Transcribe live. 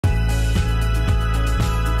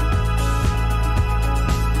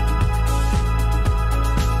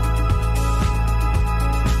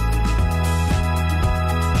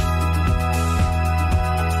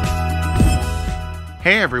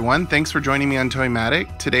Hey everyone, thanks for joining me on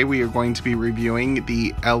Toymatic. Today we are going to be reviewing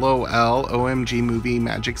the LOL OMG movie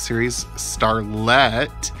magic series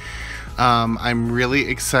Starlette. I'm really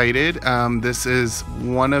excited. This is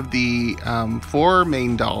one of the 4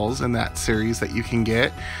 main dolls in that series that you can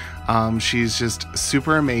get. She's just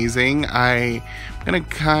super amazing. I'm gonna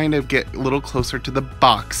kind of get a little closer to the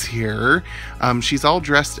box here. She's all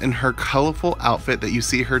dressed in her colorful outfit that you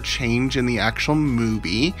see her change in the actual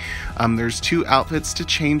movie. There's 2 outfits to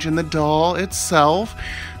change in the doll itself.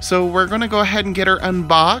 So we're gonna go ahead and get her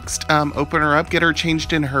unboxed, open her up, get her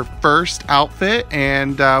changed in her first outfit,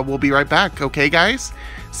 and we'll be right back. Okay guys?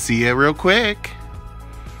 See ya real quick.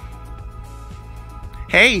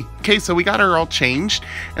 Hey, okay, so we got her all changed,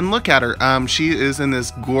 and look at her. She is in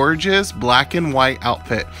this gorgeous black and white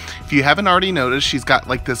outfit. If you haven't already noticed, she's got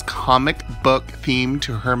like this comic book theme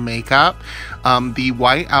to her makeup. The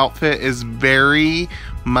white outfit is very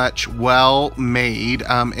much well made.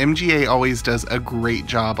 MGA always does a great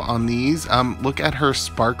job on these. Look at her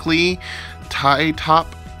sparkly tie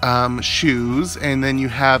top shoes, and then you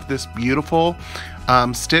have this beautiful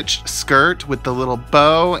stitched skirt with the little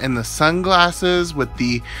bow and the sunglasses with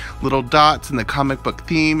the little dots and the comic book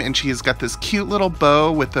theme, and she's got this cute little bow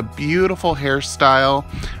with a beautiful hairstyle.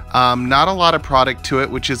 Not a lot of product to it,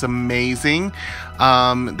 which is amazing.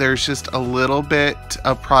 There's just a little bit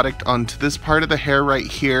of product onto this part of the hair right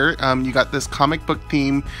here. You got this comic book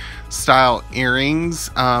theme style earrings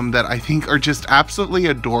that I think are just absolutely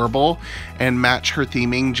adorable and match her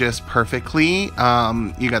theming just perfectly.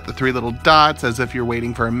 You got the 3 little dots as if you're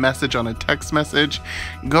waiting for a message on a text message.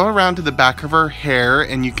 Go around to the back of her hair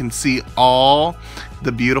and you can see all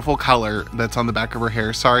the beautiful color that's on the back of her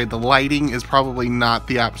hair. Sorry, the lighting is probably not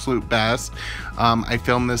the absolute best. I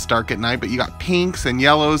filmed this dark at night, but you got pinks and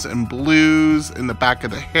yellows and blues in the back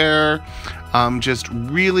of the hair. Just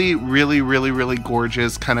really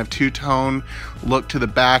gorgeous kind of 2-tone look to the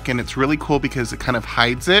back, and it's really cool because it kind of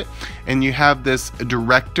hides it. And you have this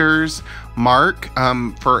director's mark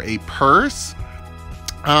for a purse.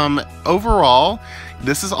 Overall,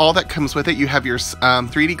 this is all that comes with it. You have your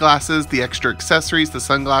 3D glasses, the extra accessories, the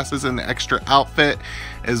sunglasses, and the extra outfit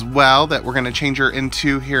as well that we're going to change her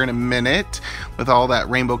into here in a minute with all that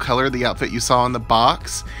rainbow color, the outfit you saw in the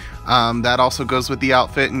box. That also goes with the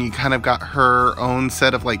outfit, and you kind of got her own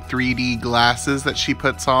set of like 3D glasses that she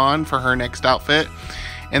puts on for her next outfit.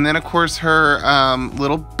 And then of course her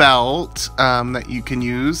little belt that you can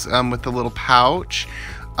use with the little pouch.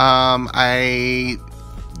 I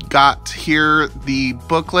got here the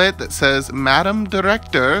booklet that says Madam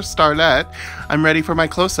Director Starlette, I'm ready for my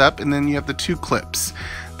close-up, and then you have the 2 clips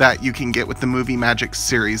that you can get with the movie magic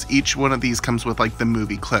series. Each one of these comes with like the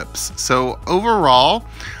movie clips. So overall,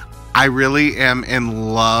 I really am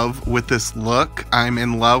in love with this look. I'm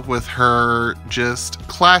in love with her just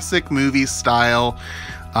classic movie style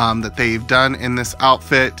that they've done in this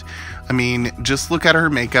outfit. I mean, just look at her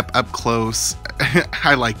makeup up close.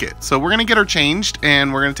 I like it. So we're going to get her changed,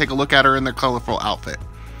 and we're going to take a look at her in their colorful outfit.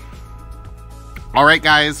 All right,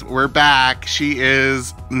 guys, we're back. She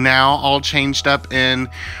is now all changed up in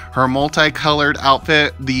her multicolored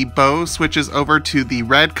outfit. The bow switches over to the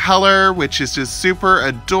red color, which is just super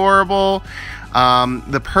adorable.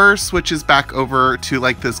 The purse switches back over to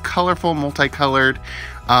like this colorful multicolored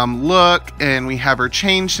look, and we have her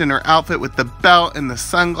changed in her outfit with the belt and the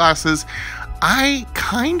sunglasses. I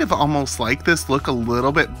kind of almost like this look a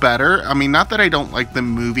little bit better. I mean, not that I don't like the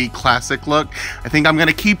movie classic look. I think I'm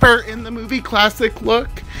gonna keep her in the movie classic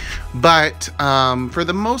look, but for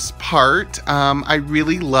the most part, I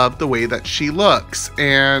really love the way that she looks.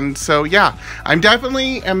 And so yeah, I'm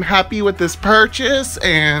definitely am happy with this purchase,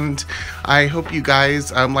 and I hope you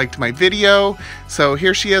guys liked my video. So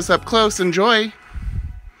here she is up close. Enjoy.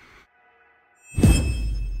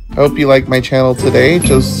 Hope you liked my channel today.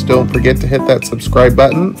 Just don't forget to hit that subscribe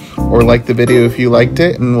button or like the video if you liked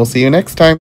it, and we'll see you next time.